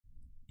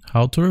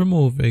how to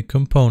remove a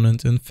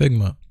component in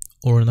Figma,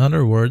 or in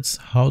other words,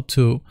 how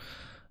to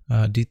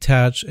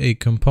detach a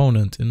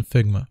component in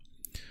Figma.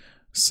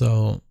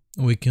 So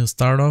we can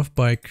start off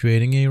by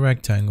creating a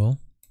rectangle,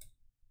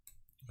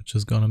 which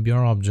is going to be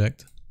our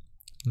object.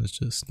 Let's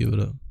just give it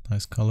a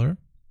nice color.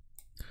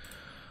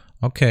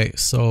 Okay,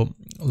 so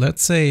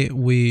let's say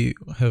we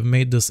have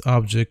made this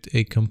object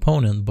a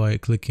component by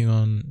clicking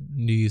on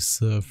these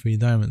 3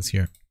 diamonds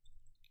here.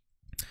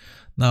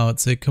 Now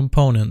it's a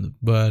component,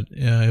 but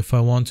if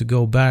I want to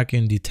go back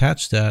and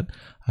detach that,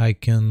 I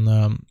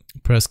can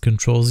press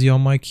Ctrl-Z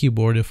on my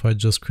keyboard if I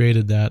just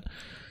created that,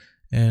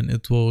 and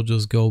it will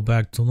just go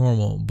back to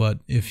normal.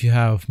 But if you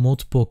have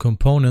multiple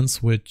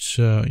components which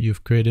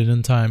you've created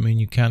in time and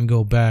you can't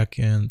go back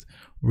and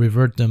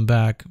revert them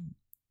back,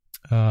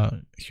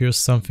 here's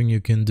something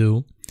you can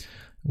do.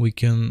 We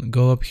can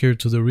go up here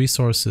to the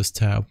Resources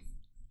tab,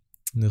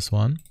 this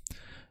one,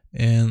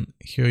 and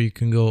here you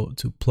can go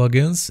to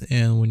Plugins,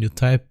 and when you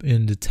type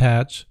in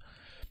Detach,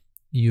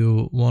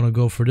 you want to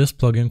go for this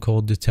plugin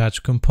called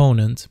Detach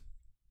Component,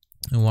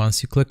 and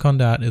once you click on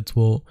that, it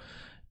will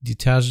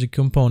detach the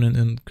component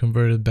and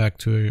convert it back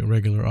to a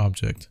regular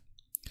object.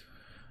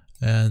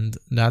 And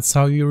that's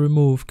how you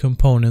remove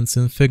components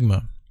in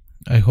Figma.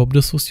 I hope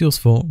this was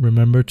useful.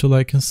 Remember to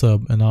like and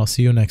sub, and I'll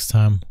see you next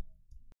time.